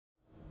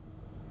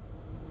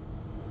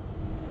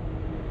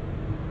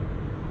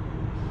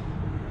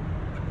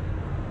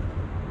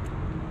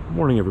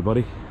Morning,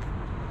 everybody.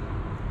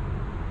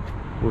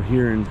 We're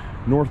here in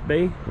North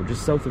Bay. We're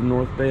just south of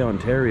North Bay,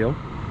 Ontario.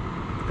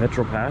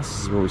 Petrol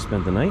Pass is where we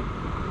spent the night.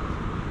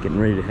 Getting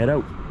ready to head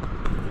out.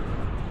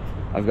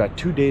 I've got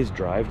 2 days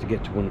drive to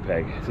get to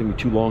Winnipeg. It's gonna be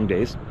 2 long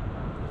days.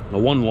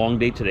 One long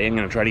day today. I'm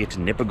gonna try to get to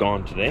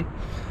Nipigon today.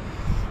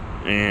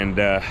 And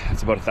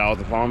it's about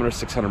 1,000 kilometers,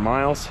 600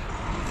 miles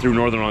through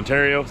Northern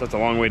Ontario. So that's a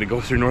long way to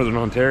go through Northern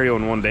Ontario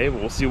in 1 day,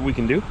 but we'll see what we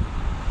can do.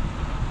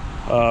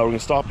 We're gonna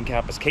stop in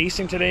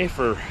Kapuskasing today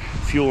for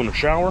fuel and a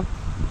shower.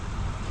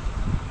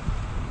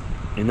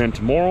 And then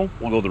tomorrow,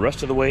 we'll go the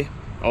rest of the way,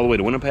 all the way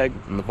to Winnipeg.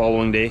 And the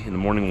following day, in the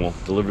morning, we'll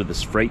deliver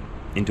this freight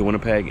into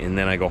Winnipeg, and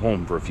then I go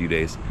home for a few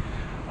days.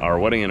 Our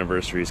wedding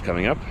anniversary is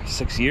coming up,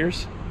 6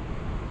 years.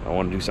 I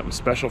want to do something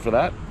special for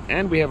that.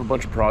 And we have a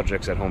bunch of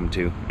projects at home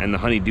too. And the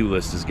honey-do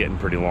list is getting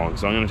pretty long.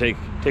 So I'm gonna take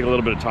a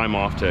little bit of time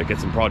off to get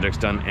some projects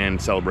done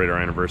and celebrate our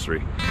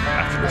anniversary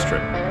after this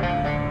trip.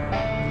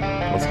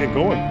 Let's get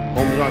going.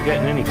 Home's not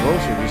getting any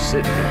closer, just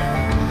sitting here.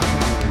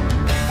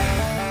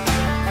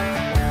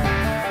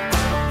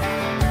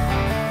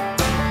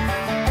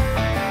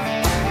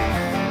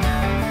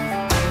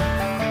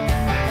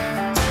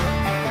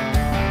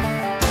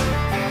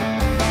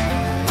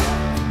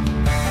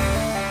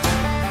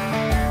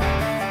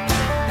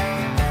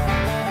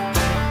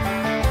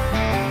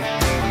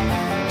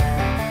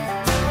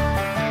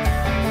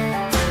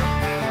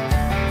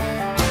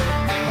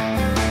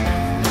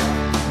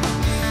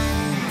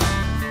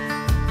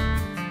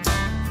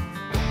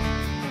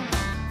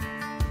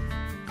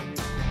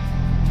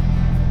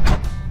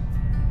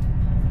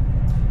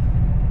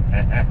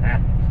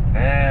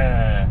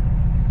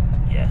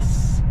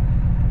 Yes.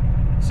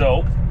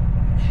 So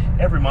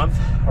every month,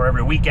 or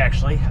every week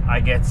actually, I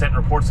get sent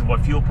reports of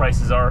what fuel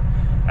prices are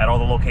at all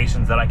the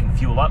locations that I can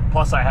fuel up.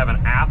 Plus I have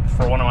an app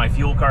for one of my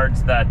fuel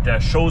cards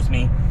that shows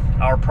me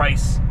our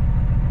price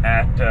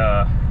at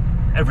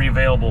every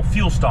available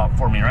fuel stop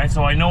for me, right?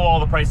 So I know all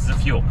the prices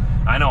of fuel.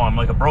 I know, I'm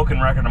like a broken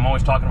record, I'm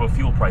always talking about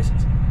fuel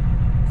prices.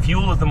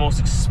 Fuel is the most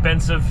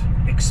expensive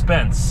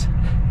expense,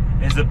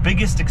 is the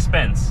biggest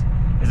expense,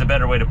 is a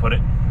better way to put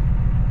it,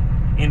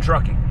 in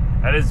trucking.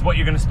 That is what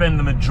you're going to spend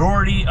the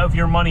majority of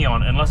your money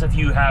on, unless if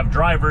you have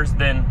drivers,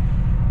 then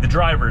the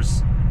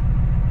drivers,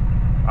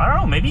 I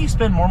don't know, maybe you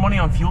spend more money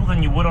on fuel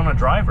than you would on a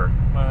driver.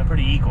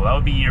 Pretty equal. That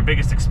would be your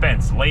biggest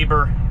expense,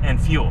 labor and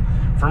fuel.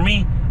 For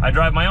me, I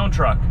drive my own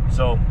truck,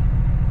 so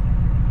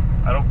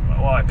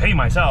I pay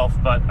myself,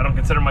 but I don't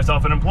consider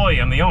myself an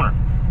employee. I'm the owner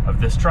of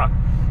this truck.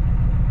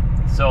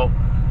 So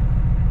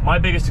my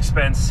biggest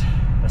expense,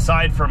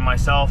 aside from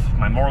myself,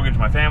 my mortgage,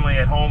 my family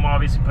at home,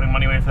 obviously putting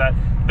money away for that,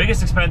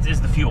 biggest expense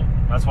is the fuel.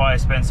 That's why I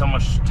spend so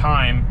much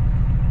time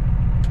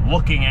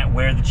looking at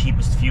where the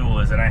cheapest fuel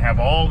is. And I have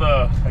all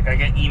the, like I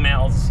get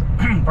emails,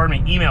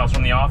 pardon me, emails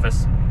from the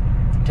office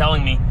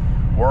telling me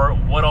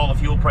what all the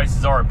fuel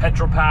prices are at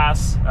Petrol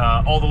Pass,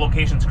 all the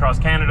locations across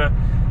Canada.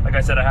 Like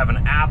I said, I have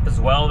an app as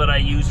well that I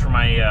use for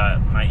my,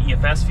 my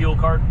EFS fuel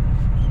card.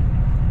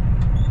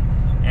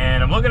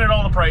 And I'm looking at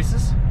all the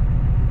prices.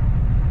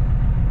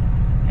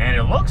 And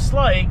it looks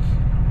like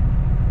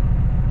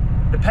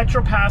the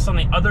Petrol Pass on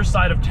the other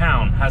side of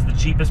town has the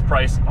cheapest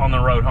price on the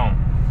road home.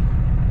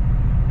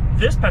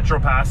 This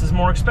Petrol Pass is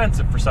more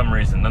expensive for some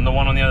reason than the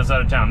one on the other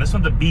side of town. This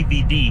one's a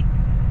BVD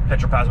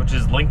Petrol Pass, which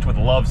is linked with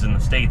Love's in the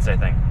States, I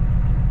think.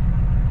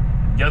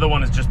 The other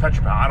one is just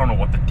Petrol Pass. I don't know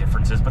what the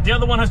difference is, but the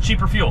other one has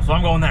cheaper fuel, so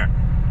I'm going there.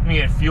 I'm gonna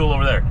get fuel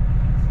over there.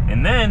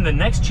 And then the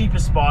next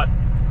cheapest spot,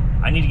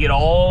 I need to get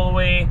all the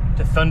way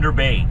to Thunder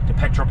Bay, to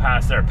Petrol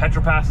Pass there.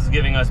 Petrol Pass is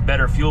giving us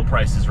better fuel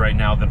prices right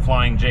now than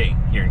Flying J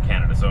here in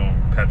Canada. So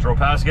Petrol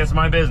Pass gets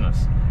my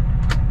business.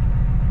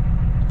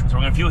 So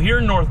we're gonna fuel here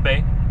in North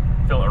Bay,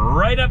 fill it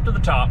right up to the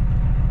top.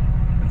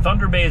 And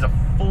Thunder Bay is a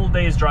full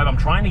day's drive. I'm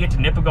trying to get to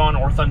Nipigon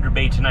or Thunder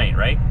Bay tonight,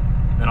 right?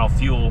 Then I'll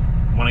fuel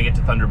when I get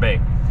to Thunder Bay.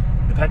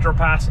 The Petrol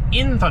Pass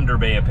in Thunder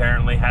Bay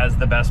apparently has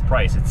the best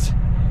price. It's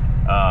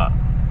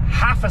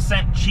half a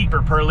cent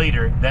cheaper per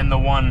liter than the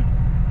one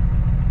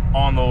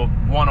on the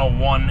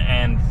 101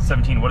 and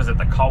 17, what is it,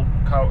 the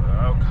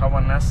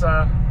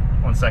Kawanessa?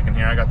 1 second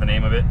here, I got the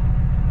name of it.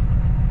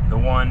 The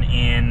one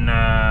in,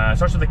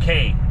 starts with a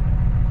K.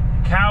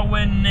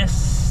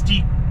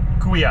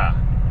 Kaministiquia.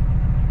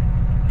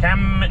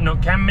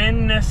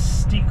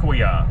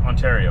 Kaministiquia,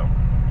 Ontario.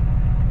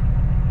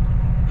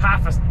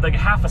 Like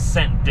half a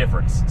cent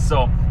difference.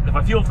 So if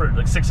I fuel for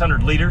like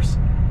 600 liters,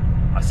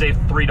 I save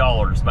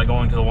 $3 by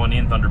going to the one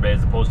in Thunder Bay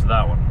as opposed to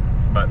that one.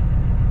 But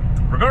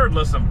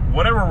regardless of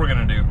whatever we're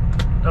gonna do,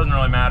 doesn't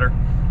really matter.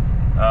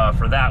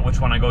 For that, which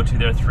one I go to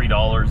there,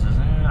 $3 is,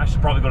 I should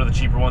probably go to the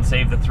cheaper one,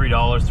 save the $3.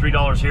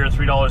 $3 here,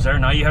 $3 there,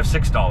 now you have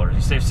 $6.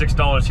 You save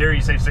 $6 here,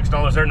 you save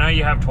 $6 there, now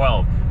you have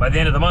 12. By the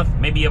end of the month,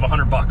 maybe you have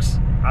 100 bucks.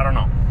 I don't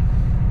know.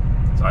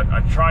 So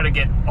I try to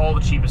get all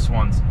the cheapest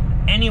ones.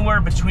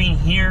 Anywhere between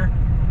here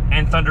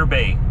and Thunder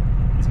Bay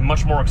is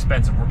much more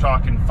expensive. We're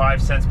talking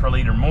 5 cents per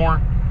liter more.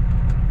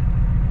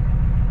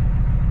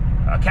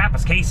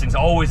 Kapuskasing's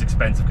always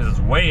expensive because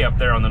it's way up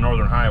there on the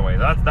Northern Highway.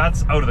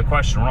 That's out of the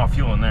question. We're not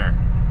fueling there.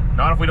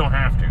 Not if we don't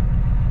have to.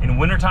 In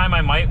wintertime,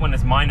 I might when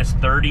it's minus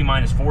 30,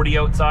 minus 40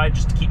 outside,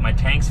 just to keep my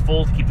tanks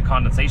full, to keep the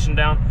condensation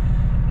down.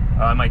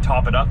 I might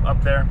top it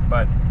up there,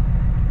 but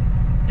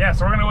yeah,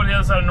 so we're gonna go to the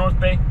other side of North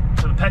Bay,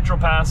 to the Petro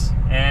Pass,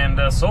 and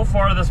so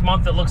far this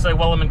month it looks like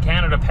while I'm in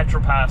Canada,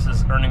 Petro Pass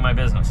is earning my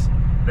business.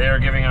 They are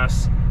giving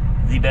us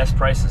the best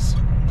prices.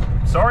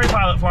 Sorry,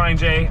 Pilot Flying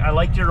J, I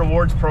liked your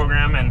rewards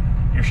program and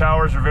your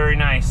showers are very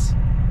nice.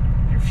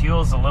 Your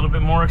fuel's a little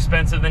bit more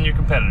expensive than your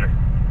competitor.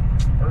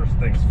 First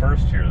things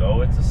first here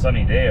though, it's a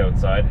sunny day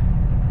outside.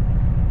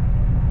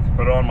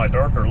 Put on my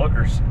darker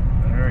lookers.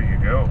 There you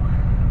go.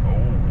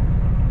 Oh,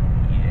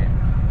 yeah.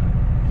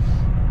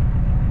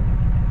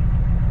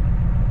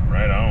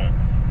 Right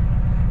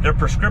on. They're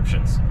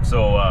prescriptions,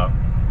 so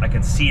I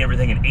can see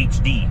everything in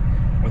HD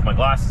with my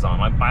glasses on.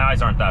 My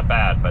eyes aren't that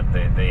bad, but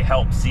they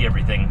help see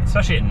everything,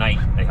 especially at night.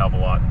 They help a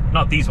lot.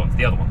 Not these ones,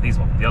 the other one. These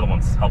ones, the other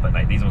ones help at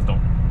night. These ones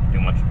don't do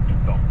much.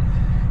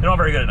 They're not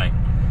very good at night.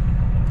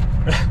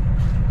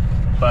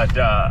 But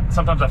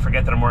sometimes I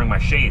forget that I'm wearing my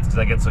shades because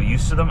I get so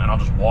used to them, and I'll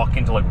just walk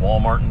into like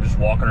Walmart and just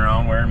walking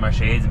around wearing my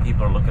shades, and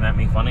people are looking at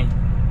me funny.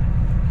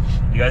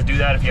 You guys do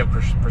that if you have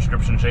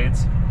prescription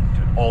shades?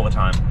 Do it all the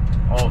time,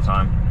 all the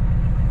time.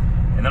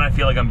 And then I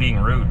feel like I'm being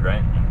rude,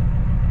 right?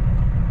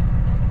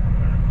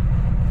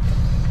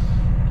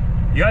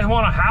 You guys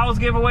want a House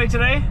giveaway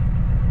today?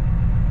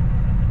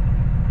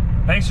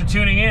 Thanks for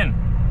tuning in.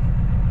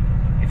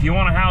 If you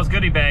want a House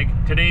goodie bag,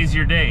 today's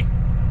your day.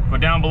 Go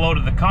down below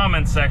to the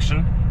comments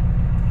section.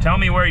 Tell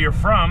me where you're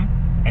from,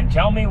 and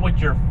tell me what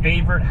your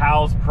favorite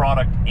House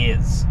product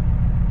is.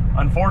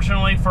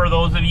 Unfortunately, for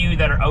those of you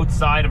that are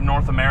outside of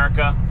North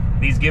America,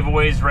 these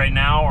giveaways right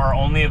now are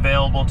only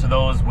available to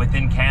those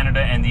within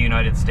Canada and the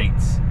United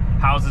States.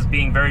 House is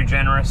being very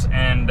generous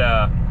and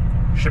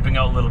shipping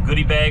out little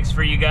goodie bags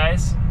for you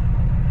guys.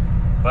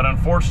 But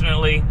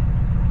unfortunately,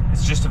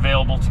 it's just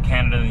available to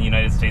Canada and the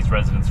United States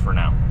residents for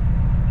now.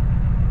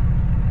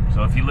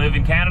 So if you live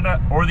in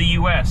Canada or the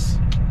US,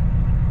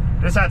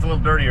 this hat's a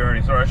little dirty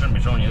already. Sorry, I shouldn't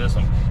be showing you this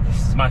one.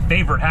 This is my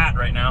favorite hat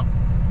right now.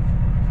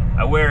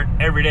 I wear it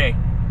every day.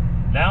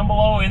 Down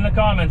below in the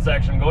comment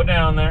section, go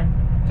down there.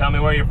 Tell me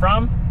where you're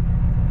from.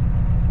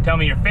 Tell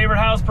me your favorite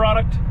House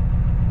product.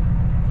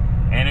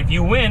 And if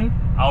you win,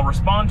 I'll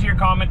respond to your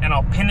comment and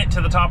I'll pin it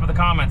to the top of the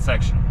comment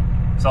section.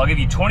 So I'll give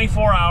you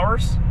 24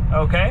 hours,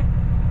 okay?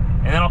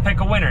 And then I'll pick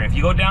a winner. If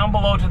you go down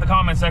below to the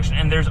comment section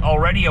and there's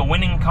already a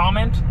winning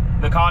comment,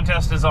 the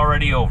contest is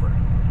already over.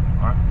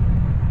 All right?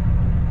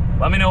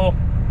 Let me know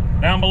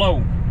down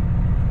below.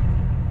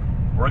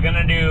 We're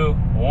gonna do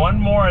one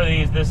more of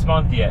these this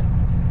month yet.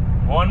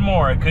 One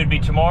more. It could be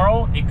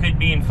tomorrow, it could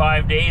be in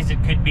 5 days,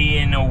 it could be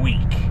in a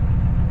week.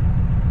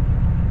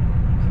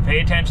 So pay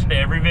attention to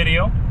every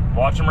video.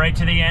 Watch them right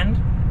to the end.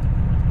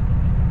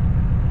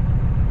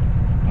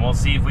 And we'll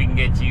see if we can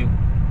get you.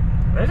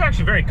 It's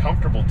actually very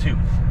comfortable too.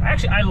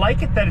 I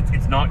like it that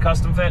it's not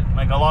custom fit.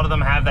 Like a lot of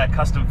them have that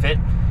custom fit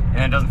and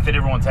it doesn't fit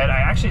everyone's head. I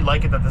actually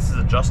like it that this is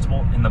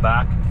adjustable in the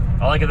back.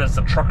 I like it that it's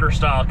a trucker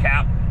style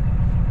cap.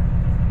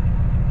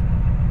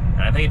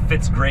 And I think it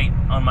fits great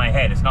on my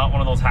head. It's not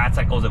one of those hats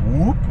that goes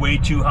whoop way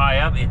too high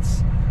up.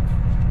 It's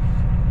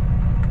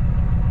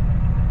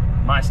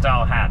my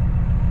style hat.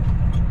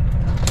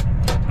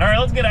 All right,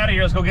 let's get out of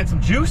here. Let's go get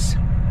some juice.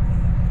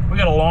 We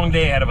got a long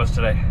day ahead of us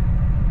today.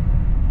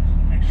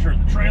 Make sure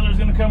the trailer's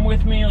gonna come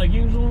with me like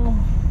usual.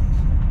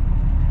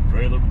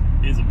 Trailer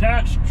is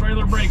attached.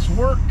 Trailer brakes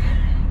work.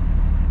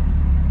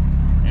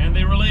 And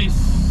they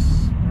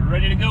release. We're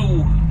ready to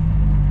go.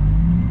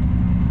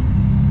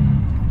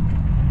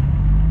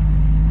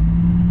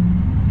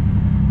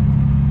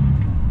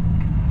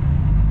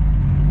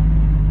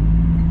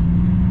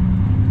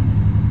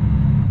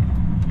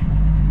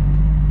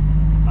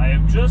 I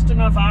have just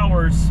enough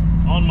hours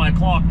on my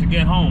clock to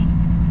get home.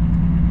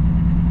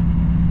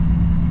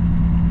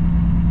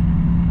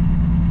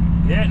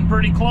 Getting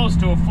pretty close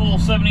to a full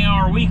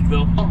 70-hour week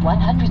though. In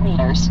 100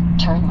 meters,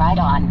 turn right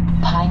on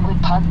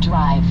Pinewood Park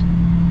Drive.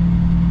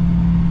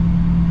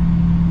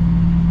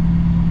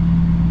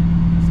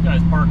 This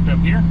guy's parked up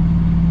here.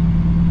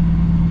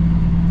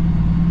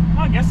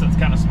 Well, I guess that's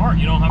kind of smart.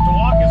 You don't have to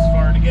walk as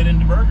far to get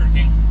into Burger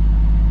King.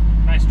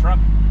 Nice truck.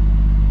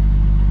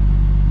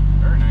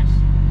 Very nice.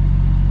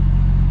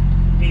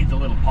 Needs a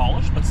little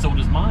polish, but so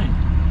does mine.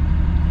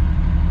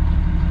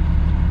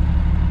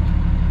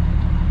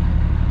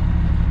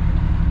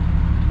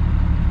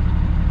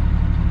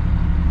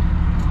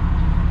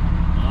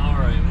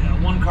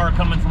 One car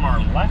coming from our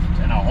left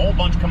and a whole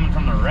bunch coming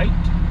from the right.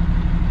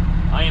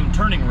 I am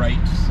turning right,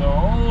 so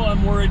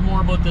I'm worried more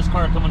about this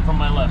car coming from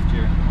my left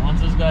here. Once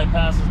this guy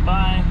passes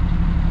by,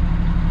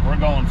 we're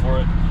going for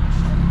it.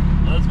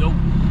 Let's go.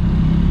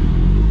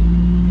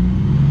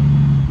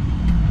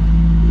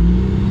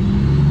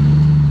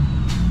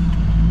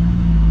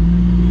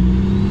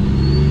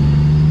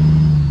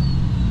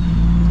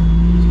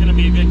 It's gonna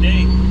be a good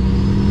day.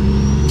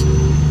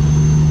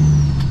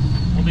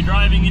 We'll be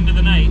driving into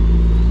the night.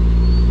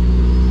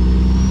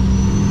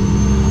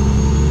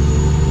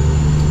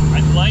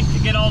 I'd like to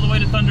get all the way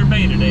to Thunder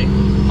Bay today.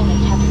 In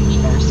 100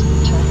 meters,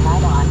 turn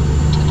right on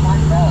to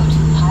 1 Road,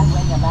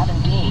 Highway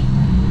 11B.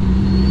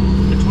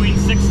 Between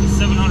 600 and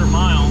 700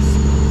 miles,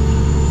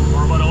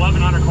 or about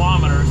 1,100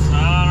 kilometers.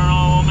 I don't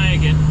know if we'll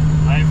make it.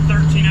 I have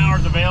 13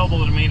 hours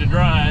available to me to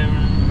drive.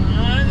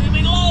 It's gonna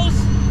be close.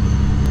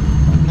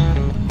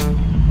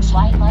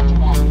 Slide left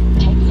and then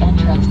take the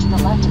entrance to the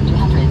left in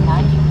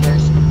 290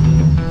 meters.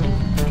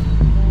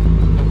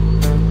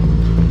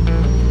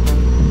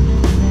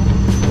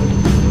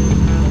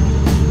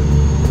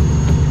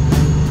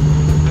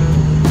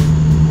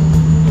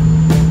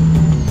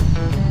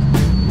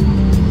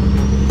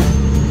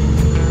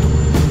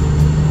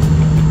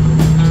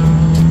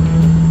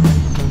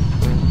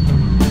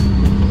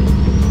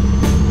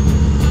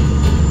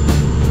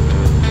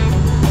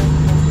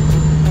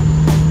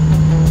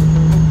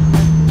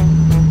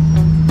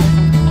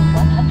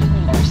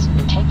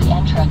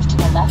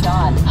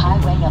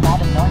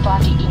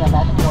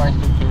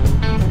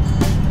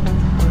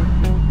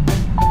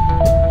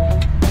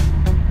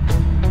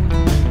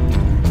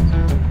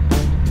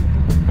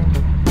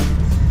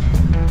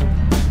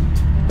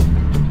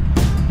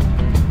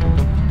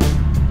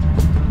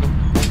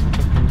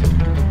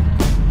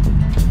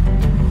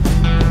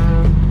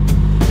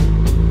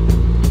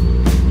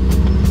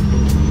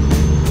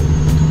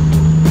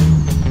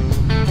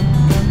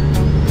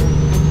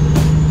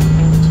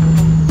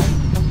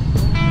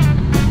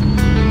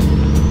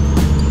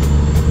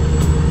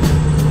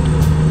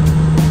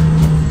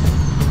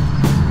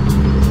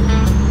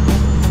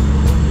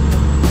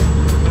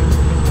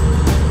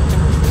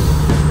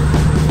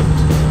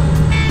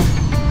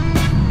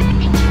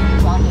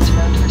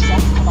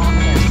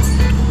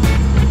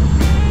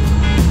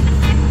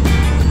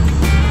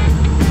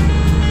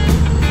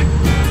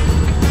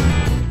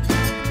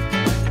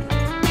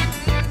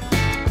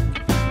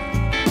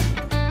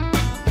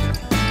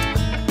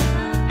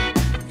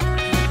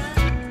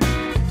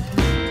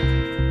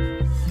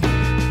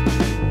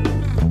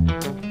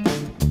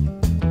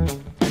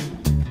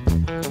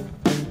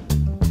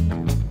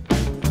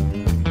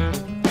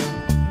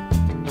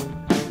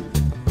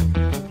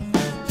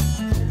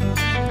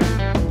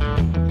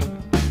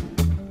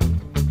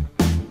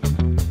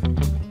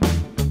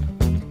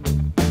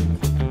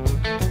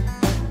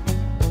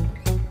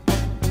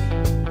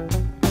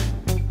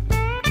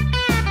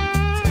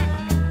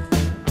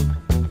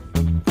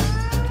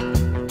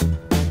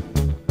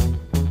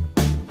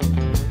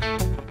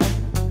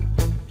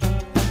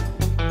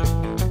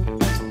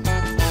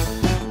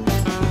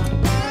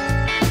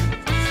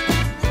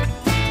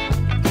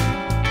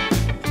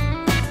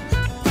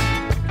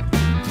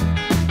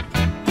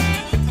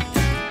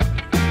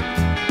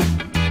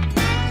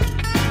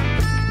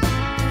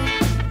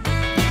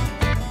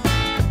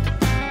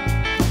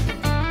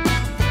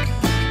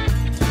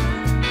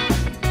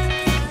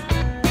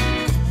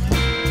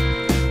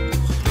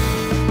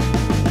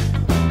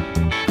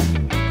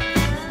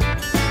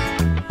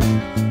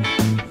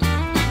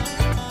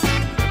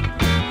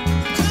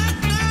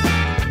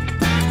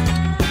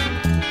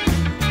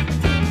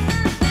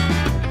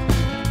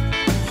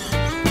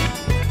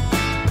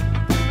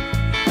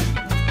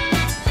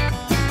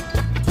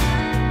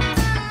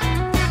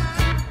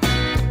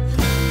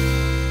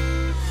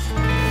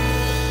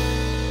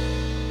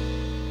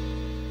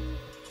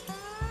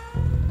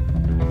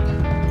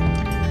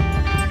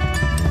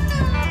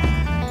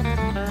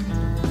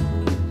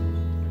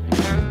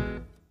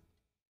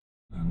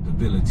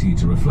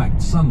 To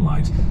reflect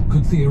sunlight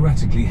could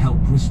theoretically help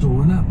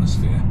restore an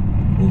atmosphere,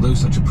 although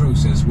such a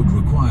process would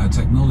require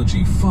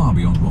technology far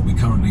beyond what we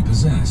currently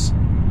possess.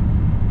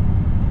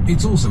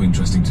 It's also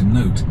interesting to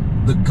note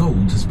that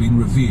gold has been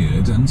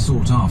revered and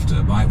sought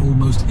after by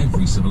almost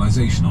every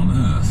civilization on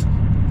Earth.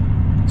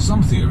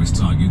 Some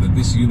theorists argue that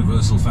this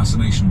universal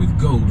fascination with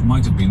gold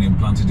might have been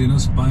implanted in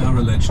us by our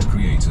alleged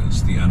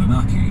creators, the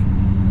Anunnaki.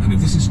 And if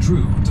this is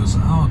true, does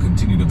our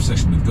continued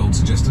obsession with gold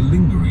suggest a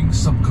lingering,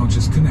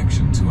 subconscious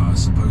connection to our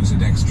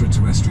supposed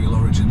extraterrestrial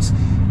origins?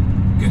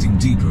 Getting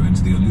deeper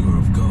into the allure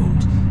of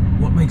gold,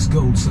 what makes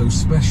gold so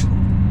special?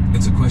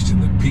 It's a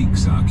question that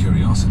piques our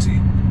curiosity.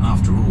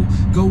 After all,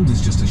 gold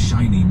is just a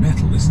shiny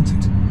metal, isn't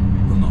it?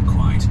 Well, not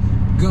quite.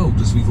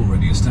 Gold, as we've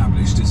already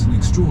established, is an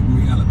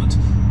extraordinary element.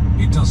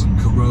 It doesn't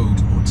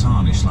corrode or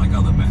tarnish like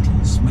other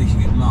metals,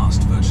 making it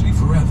last virtually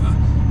forever.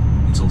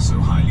 It's also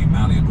highly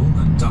malleable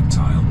and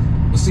ductile.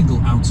 A single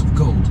ounce of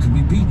gold can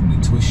be beaten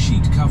into a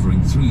sheet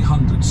covering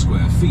 300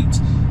 square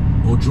feet,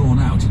 or drawn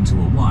out into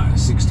a wire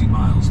 60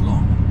 miles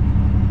long.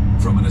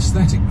 From an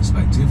aesthetic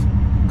perspective,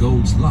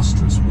 gold's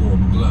lustrous,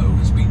 warm glow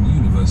has been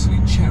universally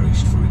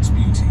cherished for its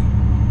beauty.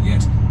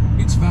 Yet,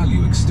 its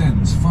value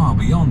extends far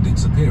beyond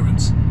its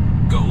appearance.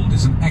 Gold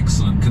is an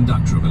excellent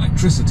conductor of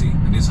electricity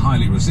and is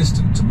highly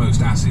resistant to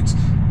most acids,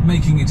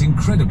 making it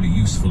incredibly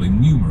useful in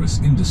numerous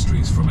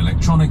industries from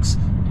electronics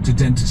to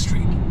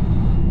dentistry.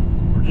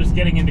 We're just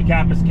getting into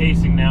Kappa's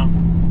casing now.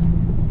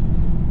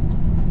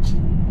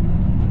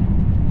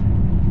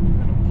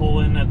 Gonna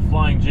pull in that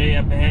Flying J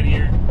up ahead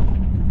here.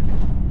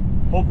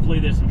 Hopefully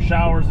there's some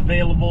showers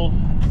available.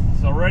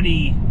 It's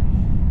already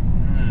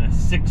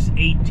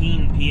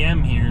 6:18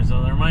 p.m. here,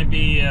 so there might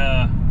be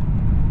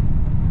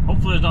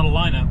Hopefully there's not a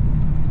lineup.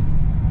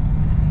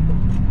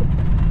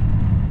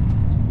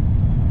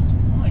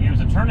 Oh, it was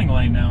a turning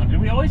lane now. Did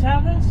we always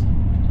have this?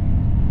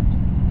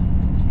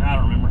 I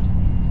don't remember.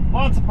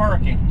 Lots of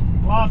parking.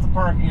 Lots of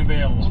parking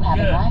available. You have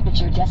arrived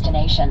at your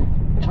destination,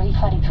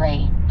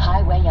 323,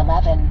 Highway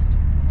 11.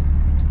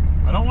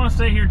 I don't want to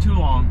stay here too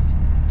long.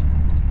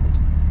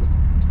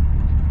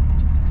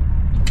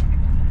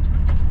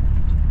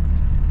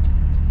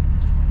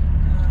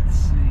 Let's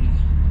see.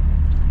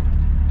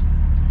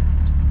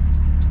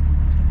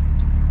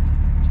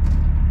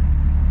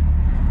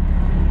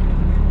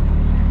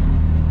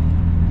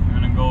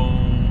 I'm gonna go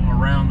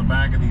around the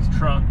back of these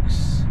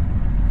trucks.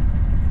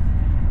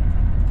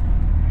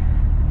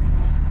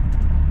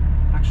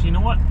 Actually, you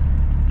know what?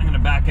 I'm gonna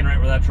back in right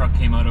where that truck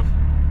came out of.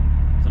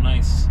 It's a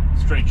nice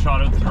straight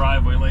shot out the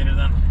driveway later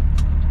then.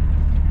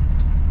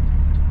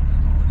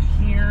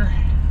 Over here.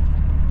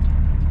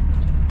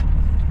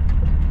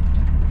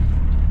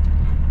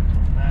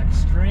 Back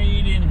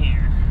straight in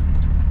here.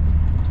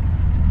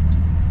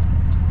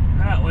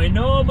 That way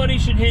nobody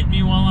should hit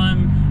me while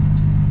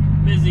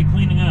I'm busy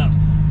cleaning up.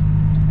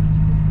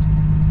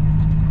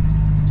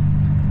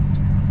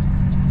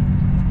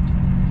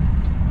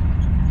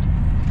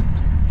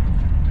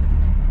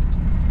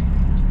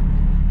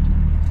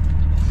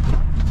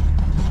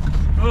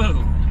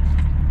 Whoa.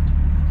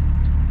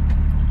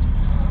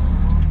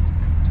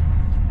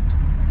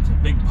 There's a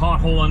big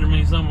pothole under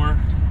me somewhere.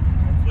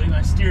 Hopefully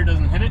my steer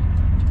doesn't hit it.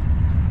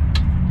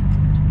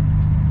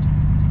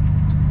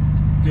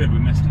 Good, we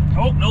missed it.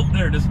 Oh, nope,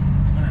 there it is.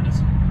 There it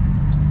is.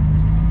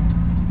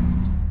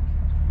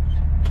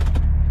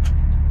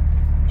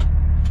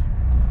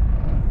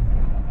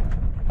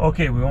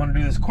 Okay, we want to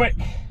do this quick.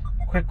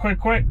 Quick.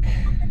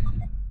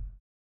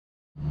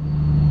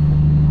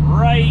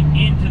 Right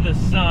into the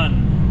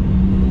sun.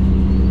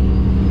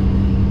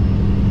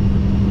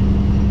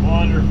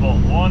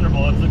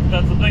 Wonderful.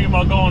 That's the thing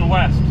about going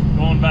west,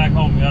 going back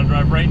home. You gotta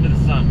drive right into the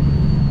sun.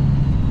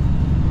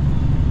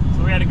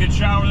 So we had a good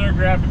shower there,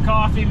 grabbed a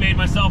coffee, made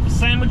myself a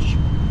sandwich.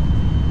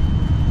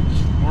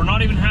 We're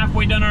not even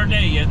halfway done our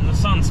day yet, and the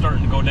sun's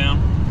starting to go down.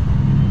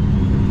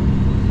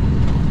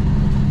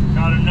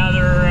 Got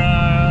another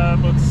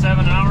about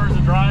 7 hours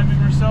of driving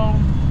or so.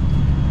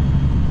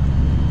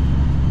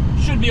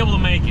 Should be able to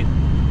make it.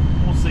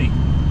 We'll see.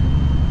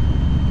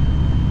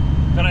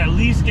 Gotta at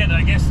least get,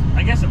 I guess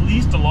at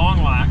least a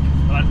long lac.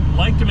 But I'd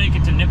like to make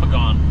it to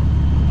Nipigon.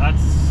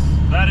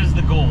 That is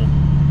the goal.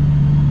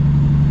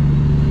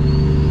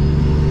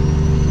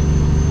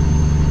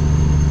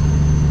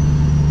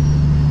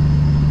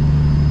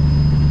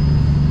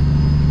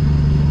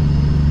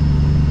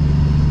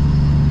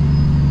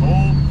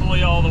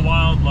 Hopefully all the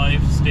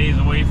wildlife stays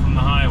away from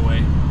the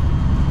highway.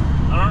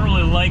 I don't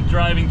really like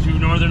driving through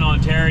northern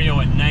Ontario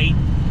at night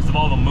because of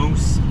all the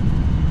moose.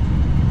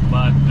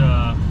 But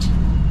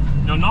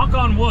no, knock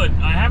on wood,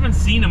 I haven't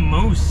seen a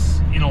moose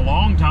in a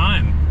long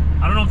time.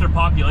 I don't know if their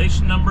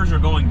population numbers are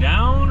going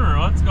down or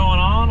what's going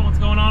on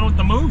with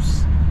the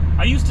moose.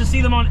 I used to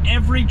see them on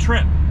every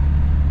trip.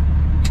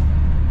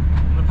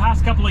 In the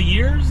past couple of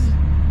years,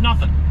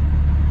 nothing.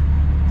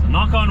 So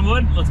knock on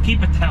wood, let's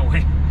keep it that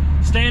way.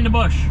 Stay in the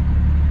bush.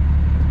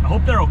 I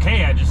hope they're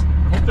okay. I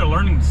hope they're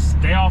learning to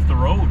stay off the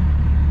road.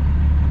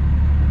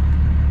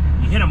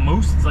 You hit a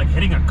moose, it's like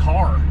hitting a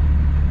car.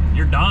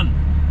 You're done.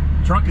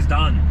 The truck is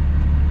done.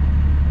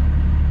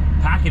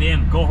 Pack it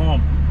in, go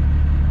home.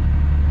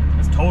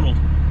 It's totaled.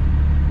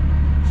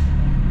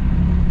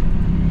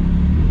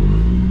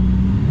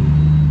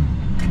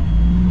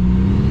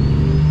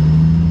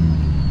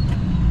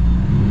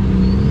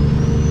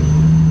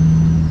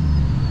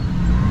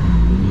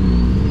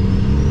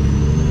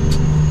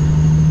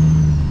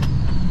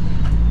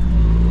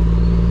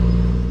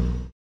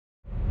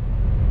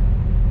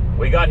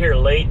 We got here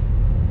late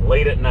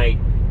at night,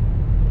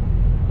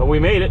 but we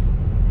made it.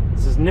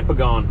 This is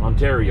Nipigon,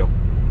 Ontario.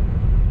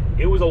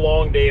 It was a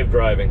long day of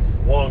driving,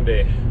 long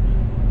day.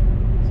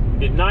 We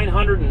did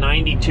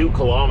 992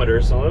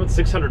 kilometers, so about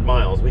 600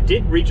 miles. We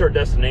did reach our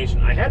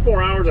destination. I had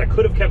more hours, I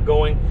could have kept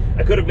going.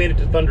 I could have made it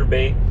to Thunder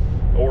Bay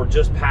or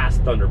just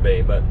past Thunder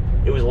Bay, but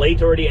it was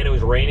late already and it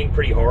was raining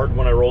pretty hard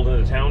when I rolled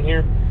into town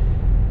here.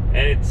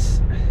 And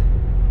it's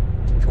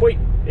quite,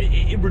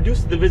 it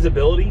reduces the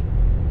visibility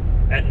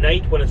at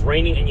night when it's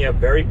raining and you have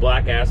very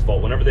black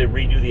asphalt. Whenever they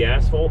redo the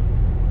asphalt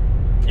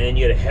and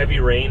you get a heavy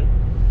rain,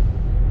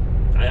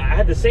 I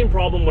had the same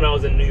problem when I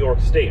was in New York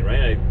State,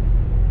 right? I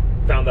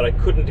found that I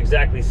couldn't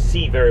exactly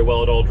see very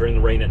well at all during the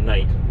rain at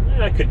night.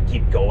 I could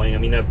keep going. I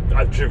mean,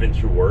 I've driven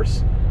through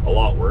worse, a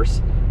lot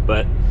worse,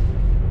 but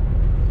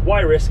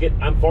why risk it?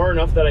 I'm far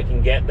enough that I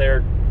can get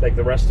there like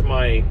the rest of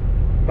my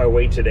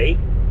way today,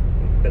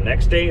 the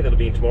next day, that'll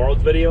be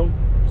tomorrow's video.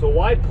 So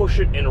why push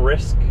it and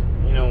risk,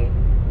 you know,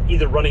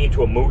 either running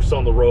into a moose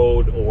on the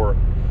road or,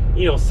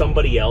 you know,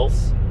 somebody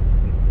else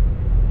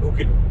who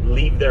could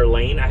leave their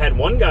lane. I had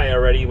one guy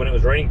already when it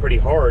was raining pretty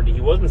hard. He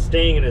wasn't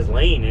staying in his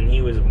lane and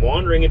he was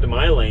wandering into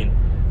my lane.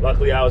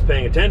 Luckily I was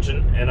paying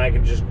attention and I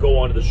could just go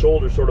onto the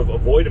shoulder, sort of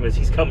avoid him as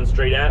he's coming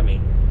straight at me.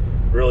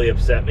 Really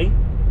upset me.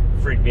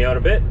 freak me out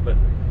a bit, but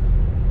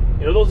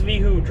you know, those of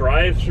you who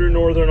drive through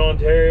Northern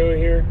Ontario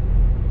here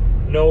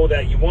know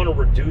that you want to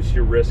reduce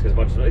your risk as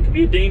much as it can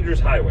be a dangerous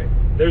highway.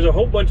 There's a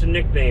whole bunch of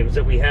nicknames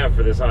that we have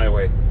for this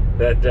highway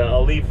that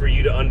I'll leave for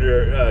you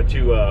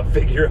to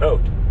figure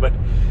out. But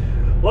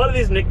a lot of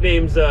these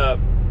nicknames,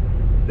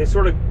 they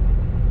sort of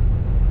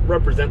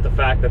represent the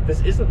fact that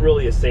this isn't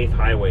really a safe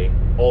highway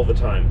all the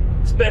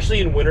time, especially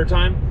in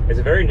wintertime. It's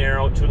a very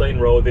narrow 2-lane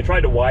road. They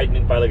tried to widen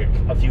it by like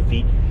a few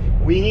feet.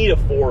 We need a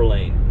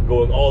 4-lane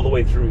going all the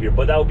way through here,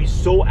 but that would be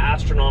so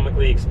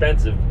astronomically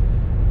expensive.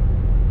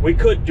 We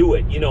could do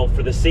it, you know,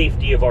 for the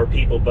safety of our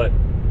people, but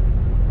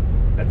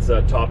that's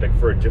a topic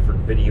for a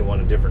different video on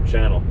a different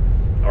channel.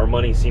 Our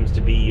money seems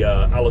to be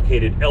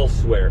allocated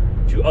elsewhere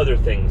to other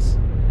things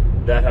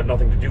that have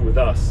nothing to do with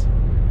us.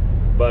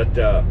 But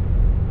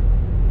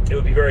it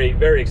would be very,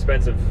 very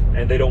expensive,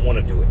 and they don't want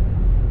to do it.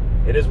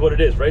 It is what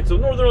it is, right? So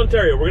Northern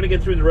Ontario, we're going to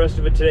get through the rest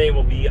of it today, and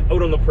we'll be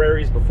out on the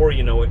prairies before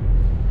you know it.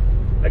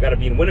 I got to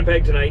be in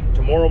Winnipeg tonight.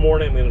 Tomorrow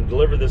morning, I'm going to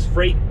deliver this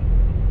freight,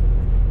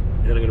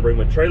 and then I'm going to bring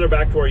my trailer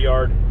back to our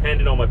yard,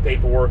 hand in all my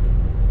paperwork,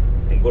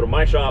 and go to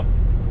my shop,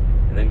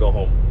 and then go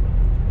home.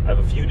 I have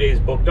a few days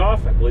booked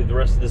off. I believe the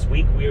rest of this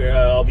week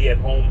I'll be at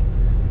home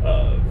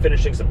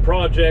finishing some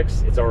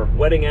projects. It's our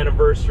wedding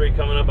anniversary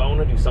coming up. I want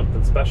to do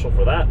something special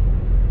for that.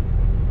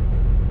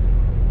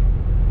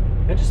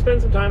 And just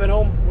spend some time at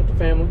home with the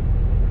family.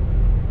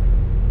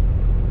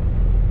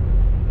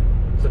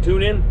 So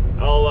tune in.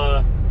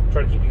 I'll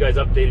try to keep you guys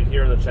updated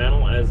here on the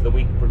channel as the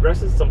week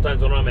progresses.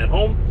 Sometimes when I'm at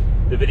home,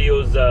 the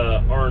videos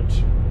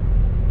aren't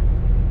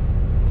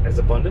as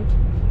abundant.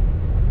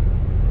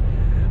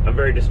 I'm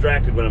very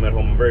distracted when I'm at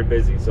home. I'm very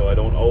busy, so I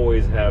don't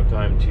always have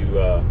time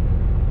to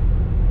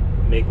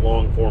make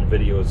long form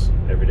videos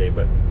every day,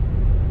 but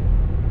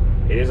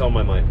it is on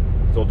my mind,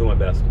 so I'll do my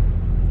best.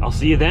 I'll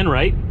see you then,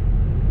 right?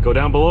 Go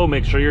down below,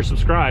 make sure you're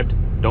subscribed.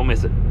 Don't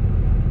miss it.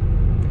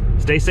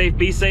 Stay safe,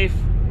 be safe,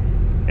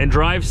 and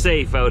drive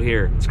safe out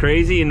here. It's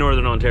crazy in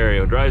Northern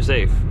Ontario. Drive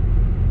safe.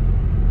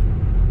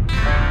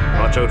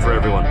 Watch out for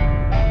everyone.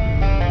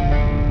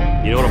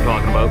 You know what I'm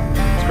talking about.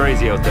 It's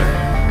crazy out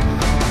there.